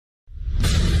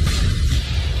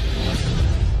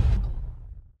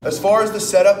As far as the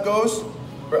setup goes,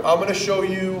 I'm going to show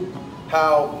you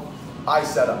how I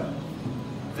set up.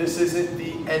 This isn't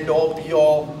the end-all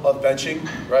be-all of benching,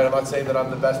 right? I'm not saying that I'm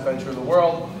the best bencher in the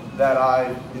world, that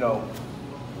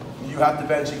you have to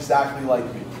bench exactly like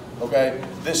me, okay?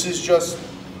 This is just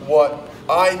what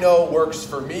I know works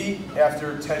for me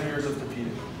after 10 years of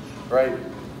competing, right?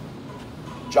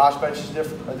 Josh benches a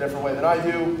different way than I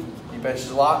do. He benches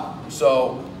a lot.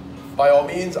 So by all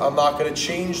means, I'm not going to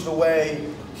change the way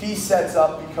he sets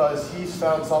up because he's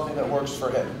found something that works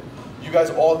for him. You guys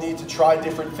all need to try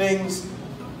different things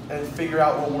and figure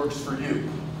out what works for you,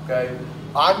 okay?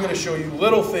 I'm going to show you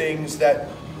little things that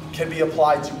can be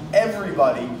applied to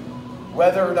everybody,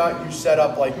 whether or not you set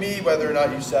up like me, whether or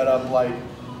not you set up like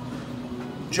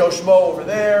Joe Schmo over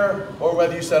there, or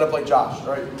whether you set up like Josh,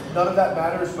 right? None of that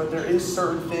matters, but there is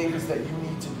certain things that you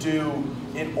need to do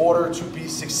in order to be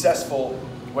successful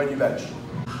when you bench,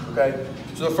 okay?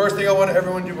 So the first thing I want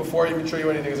everyone to do before I even show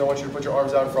you anything is I want you to put your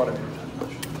arms out in front of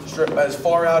you, as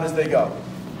far out as they go,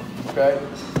 okay?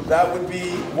 That would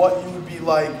be what you would be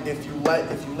like if you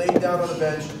laid down on the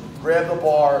bench, grab the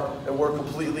bar, and were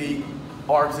completely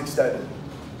arms extended,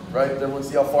 right? Everyone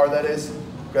see how far that is?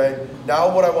 Okay.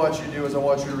 Now what I want you to do is I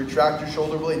want you to retract your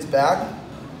shoulder blades back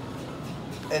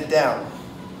and down.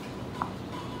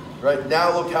 Right?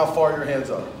 Now look how far your hands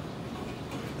are.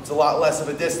 It's a lot less of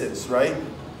a distance, right?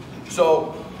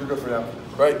 So you're good for now,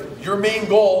 right? Your main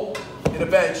goal in a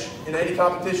bench, in any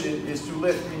competition, is to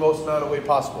lift the most amount of weight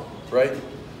possible, right?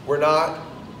 We're not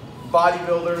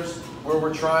bodybuilders where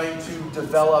we're trying to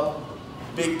develop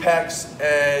big pecs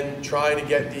and trying to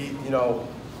get the,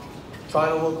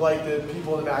 trying to look like the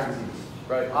people in the magazines,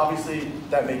 right? Obviously,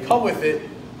 that may come with it,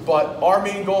 but our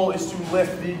main goal is to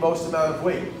lift the most amount of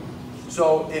weight.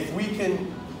 So if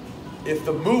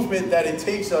the movement that it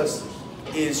takes us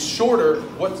is shorter,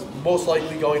 what's most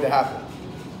likely going to happen?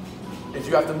 If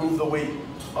you have to move the weight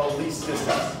at least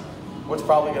distance, what's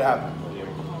probably going to happen?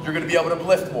 You're going to be able to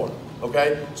lift more,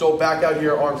 okay? So back out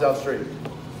here, arms out straight,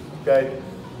 okay?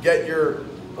 Get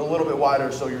a little bit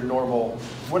wider so your normal,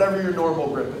 whatever your normal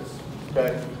grip is,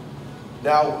 okay?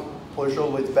 Now, pull your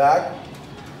shoulder blades back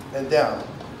and down.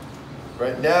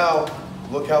 Right now,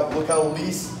 look how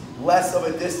less of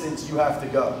a distance you have to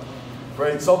go.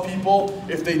 Right? Some people,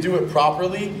 if they do it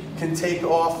properly, can take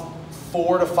off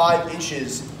 4 to 5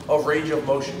 inches of range of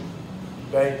motion.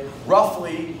 Okay?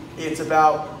 Roughly, it's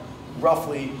about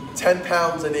 10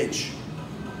 pounds an inch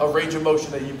of range of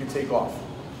motion that you can take off.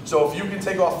 So if you can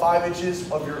take off 5 inches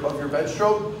of your bench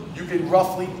stroke, you can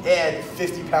roughly add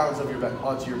 50 pounds of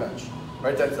onto your bench.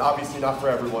 Right? That's obviously not for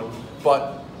everyone,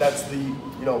 but that's the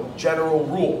general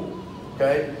rule.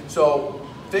 Okay? So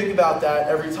think about that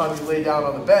every time you lay down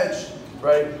on the bench,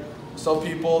 right? Some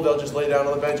people, they'll just lay down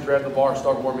on the bench, grab the bar,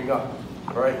 start warming up.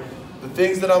 All right? The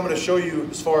things that I'm going to show you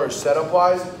as far as setup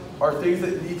wise are things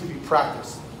that need to be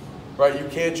practiced. Right? You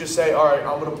can't just say, all right,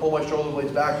 I'm going to pull my shoulder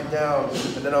blades back and down,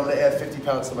 and then I'm going to add 50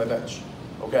 pounds to my bench.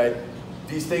 Okay?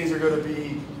 These things are going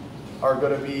to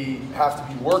have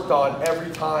to be worked on every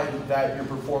time that you're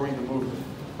performing the movement.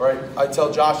 Right? I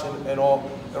tell Josh and all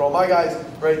my guys,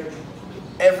 right?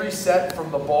 Every set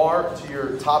from the bar to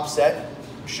your top set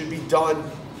should be done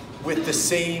with the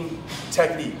same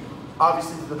technique.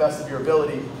 Obviously to the best of your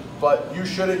ability, but you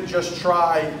shouldn't just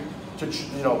try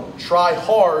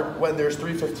hard when there's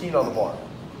 315 on the bar,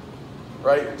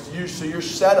 right? So your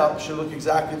setup should look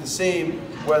exactly the same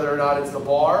whether or not it's the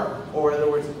bar or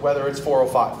whether it's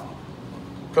 405.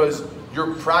 Because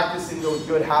you're practicing those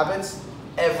good habits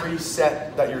every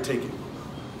set that you're taking.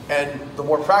 And the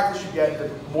more practice you get, the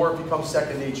more it becomes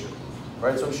second nature,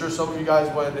 right? So I'm sure some of you guys,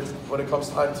 when it comes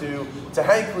time to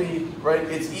hang clean, right,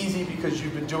 it's easy because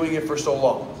you've been doing it for so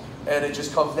long. And it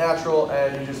just comes natural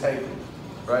and you just hang clean,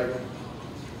 right?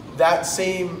 That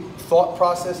same thought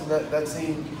process and that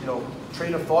same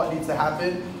train of thought needs to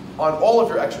happen on all of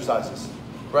your exercises,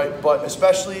 right? But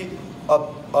especially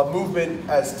a movement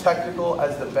as technical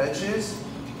as the bench is,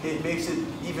 it makes it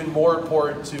even more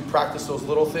important to practice those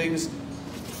little things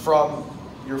from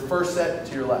your first set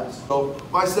to your last. So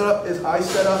my setup is I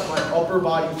set up my upper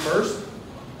body first.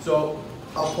 So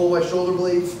I'll pull my shoulder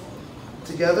blades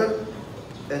together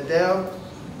and down.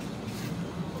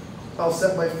 I'll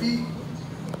set my feet.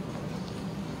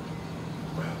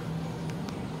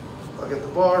 I'll get the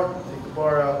bar, take the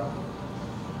bar out,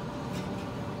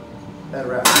 and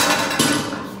wrap.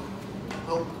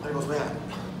 Oh, there goes my hand.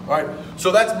 All right,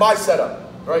 so that's my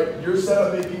setup, right? Your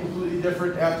setup may be completely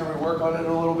different after we work on it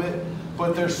a little bit,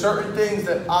 but there's certain things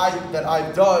that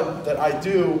I've done, that I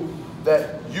do,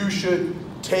 that you should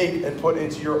take and put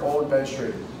into your own bench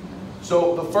training.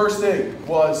 So the first thing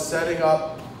was setting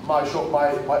up my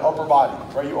upper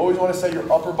body, right? You always want to set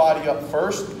your upper body up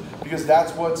first because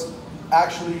that's what's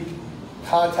actually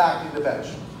contacting the bench,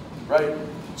 right?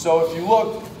 So if you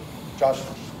look, Josh,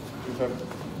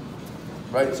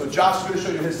 right? So Josh is going to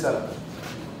show you his setup.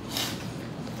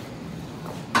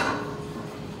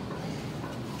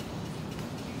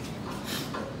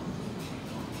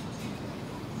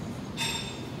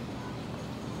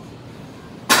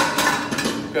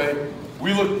 Okay,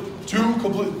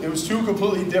 it was two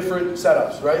completely different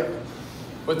setups, right?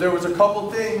 But there was a couple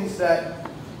things that,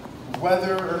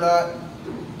 whether or not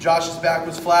Josh's back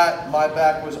was flat, my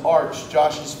back was arched,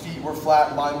 Josh's feet were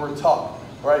flat, mine were tucked,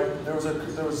 right? There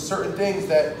was certain things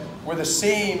that were the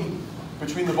same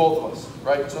between the both of us,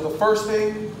 right? So the first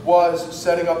thing was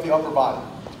setting up the upper body,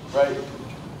 right?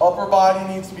 Upper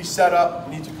body needs to be set up.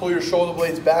 You need to pull your shoulder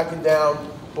blades back and down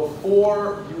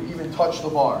before you even touch the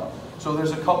bar. So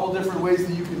there's a couple different ways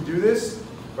that you can do this,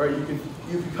 right? You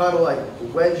can kind of like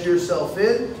wedge yourself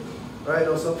in, right? I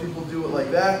know some people do it like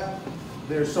that.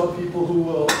 There's some people who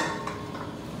will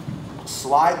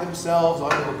slide themselves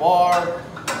under the bar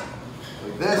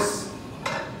like this,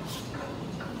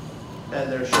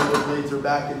 and their shoulder blades are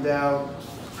back and down.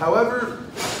 However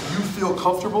you feel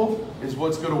comfortable is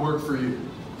what's going to work for you,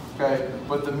 okay?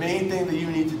 But the main thing that you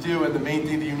need to do and the main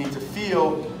thing that you need to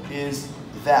feel is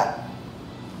that.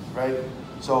 Right?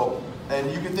 So,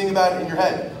 and you can think about it in your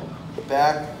head.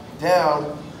 Back,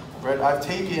 down, right? I've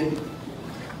taken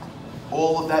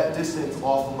all of that distance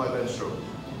off of my bench stroke.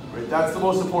 Right? That's the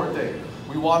most important thing.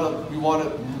 We want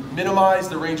to minimize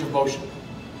the range of motion.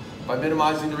 By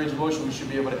minimizing the range of motion, we should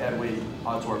be able to add weight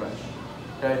onto our bench.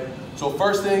 Okay? So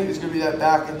first thing is going to be that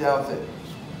back and down thing.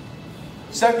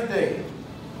 Second thing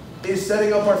is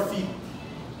setting up our feet,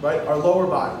 right? Our lower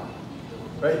body,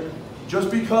 right? Just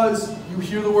because you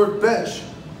hear the word bench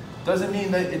doesn't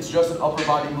mean that it's just an upper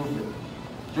body movement.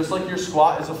 Just like your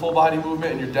squat is a full body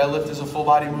movement and your deadlift is a full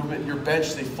body movement, your bench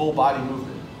is a full body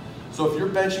movement. So if you're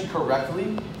benching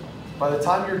correctly, by the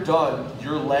time you're done,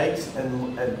 your legs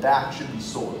and back should be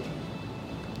sore.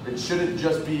 It shouldn't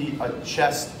just be a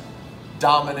chest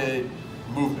dominant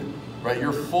movement, right?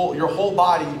 Your whole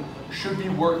body should be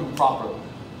working properly.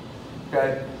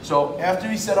 Okay? So after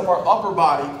we set up our upper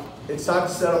body, it's time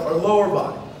to set up our lower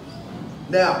body.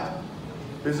 Now,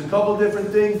 there's a couple different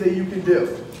things that you can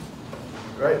do.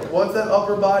 Right? Once that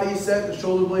upper body is set, the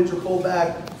shoulder blades are pulled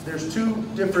back, there's two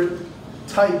different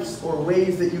types or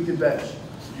ways that you can bench.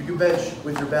 You can bench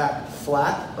with your back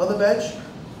flat on the bench,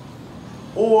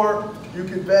 or you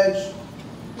can bench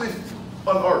with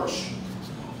an arch.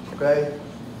 Okay?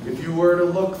 If you were to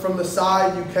look from the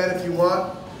side, you can if you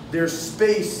want. There's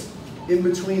space in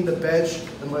between the bench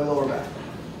and my lower back.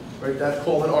 Right? That's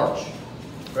called an arch.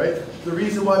 Right? The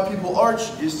reason why people arch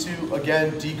is to,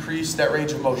 again, decrease that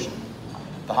range of motion.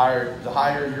 The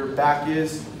higher your back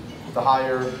is, the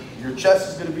higher your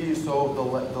chest is going to be, so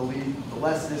the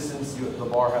less distance the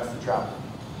bar has to travel.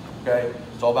 Okay?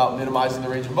 It's all about minimizing the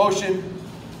range of motion.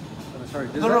 Sorry,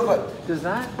 does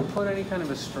that put any kind of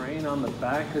a strain on the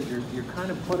back? Because you're kind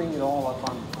of putting it all up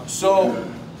on so,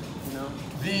 you know?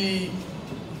 The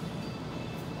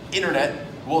internet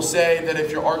will say that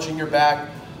if you're arching your back,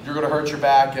 you're going to hurt your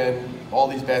back and all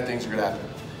these bad things are going to happen.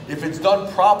 If it's done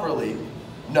properly,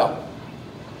 no.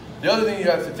 The other thing you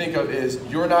have to think of is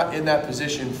you're not in that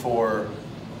position for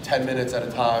 10 minutes at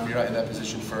a time. You're not in that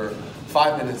position for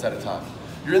 5 minutes at a time.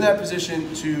 You're in that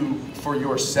position for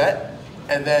your set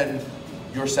and then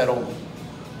your set only.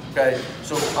 Okay?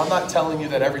 So I'm not telling you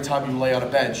that every time you lay on a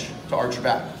bench to arch your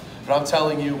back. But I'm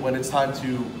telling you when it's time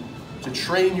to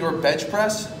train your bench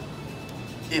press,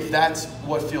 if that's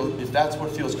what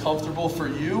feels comfortable for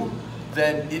you,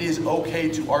 then it is okay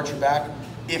to arch your back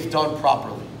if done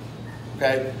properly.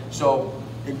 Okay? So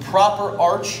a proper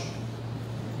arch,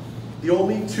 the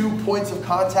only 2 points of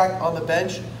contact on the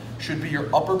bench should be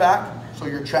your upper back, so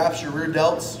your traps, your rear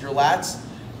delts, your lats,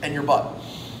 and your butt.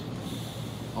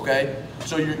 Okay?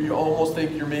 So you almost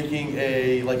think you're making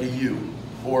like a U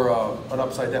or an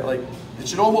upside down. Like it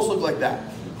should almost look like that.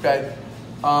 Okay?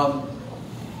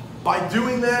 By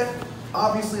doing that,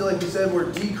 obviously, like we said,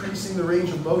 we're decreasing the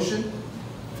range of motion.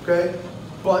 Okay?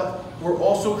 But we're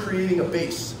also creating a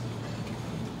base.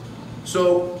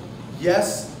 So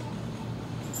yes,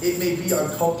 it may be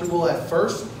uncomfortable at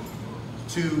first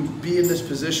to be in this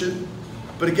position,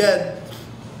 but again,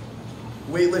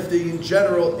 weightlifting in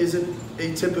general isn't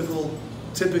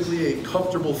typically a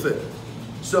comfortable thing.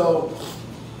 So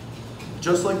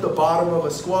just like the bottom of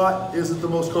a squat isn't the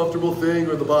most comfortable thing,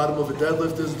 or the bottom of a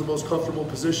deadlift isn't the most comfortable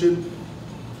position,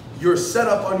 your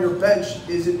setup on your bench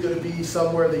isn't going to be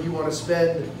somewhere that you want to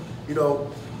spend,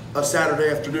 a Saturday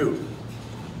afternoon.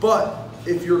 But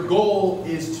if your goal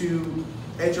is to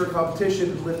enter a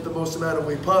competition and lift the most amount of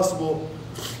weight possible,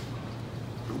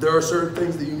 there are certain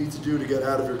things that you need to do to get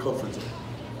out of your comfort zone.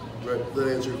 Right? Did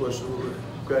that answer your question a little bit?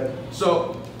 Okay.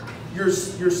 So your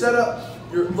setup,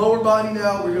 your lower body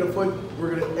now, we're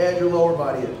gonna add your lower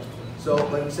body in. So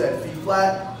like we said, feet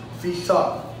flat, feet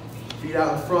tucked. Feet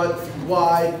out in front, feet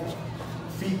wide,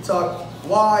 feet tucked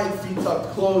wide, feet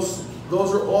tucked close.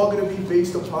 Those are all gonna be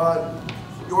based upon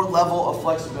your level of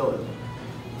flexibility.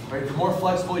 Right? The more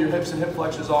flexible your hips and hip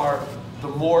flexors are, the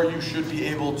more you should be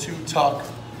able to tuck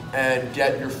and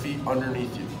get your feet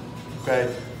underneath you.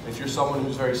 Okay? If you're someone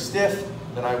who's very stiff,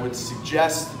 then I would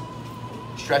suggest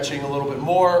stretching a little bit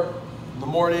more in the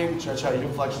morning, stretch out your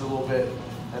hip flexors a little bit,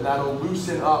 and that'll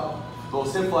loosen up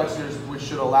those hip flexors, which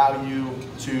should allow you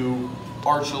to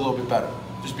arch a little bit better.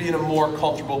 Just be in a more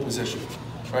comfortable position,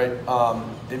 right?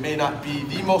 It may not be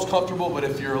the most comfortable, but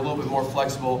if you're a little bit more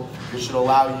flexible, it should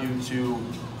allow you to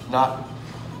not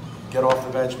get off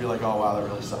the bench and be like, oh wow, that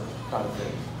really sucked, kind of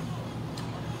thing.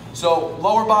 So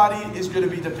lower body is going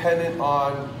to be dependent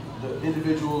on the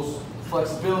individual's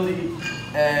flexibility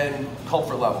and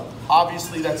comfort level.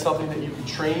 Obviously, that's something that you can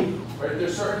train, right?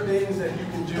 There's certain things that you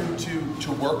can do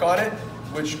to work on it,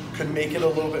 which could make it a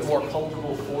little bit more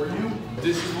comfortable for you.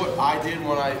 This is what I did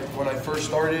when I first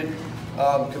started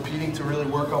competing to really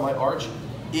work on my arch,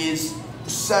 is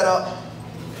set up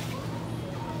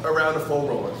around a foam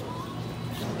roller.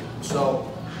 So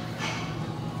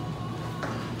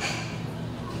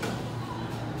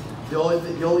the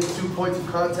only 2 points of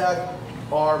contact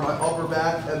are my upper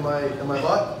back and my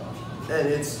butt, and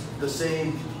it's the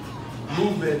same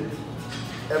movement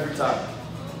every time,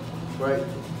 right?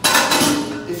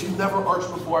 If you've never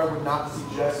arched before, I would not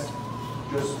suggest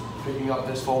just picking up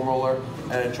this foam roller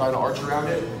and trying to arch around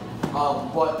it.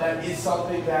 But that is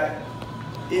something that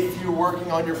if you're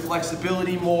working on your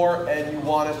flexibility more and you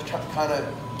want to kind of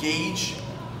gauge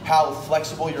how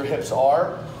flexible your hips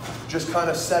are, just kind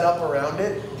of set up around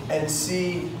it and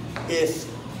see if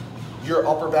your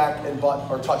upper back and butt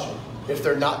are touching. If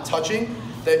they're not touching,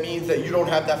 that means that you don't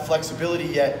have that flexibility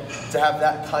yet to have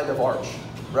that kind of arch,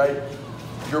 right?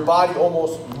 Your body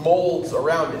almost molds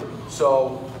around it.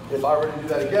 So if I were to do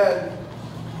that again,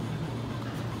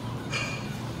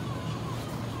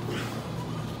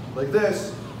 like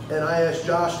this, and I asked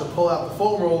Josh to pull out the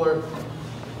foam roller,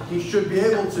 he should be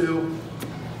able to,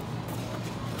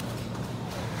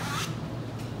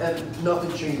 and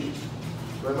nothing changes.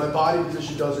 Right? My body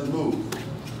position doesn't move.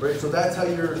 Right? So that's how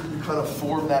you kind of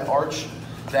form that arch,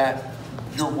 that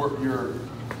you're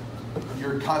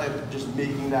kind of just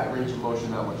making that range of motion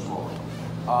that much smaller.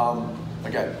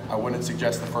 Again, I wouldn't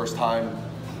suggest the first time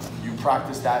you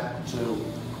practice that to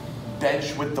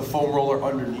bench with the foam roller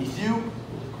underneath you,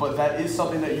 but that is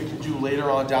something that you can do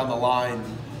later on down the line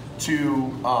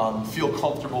to feel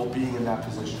comfortable being in that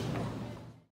position.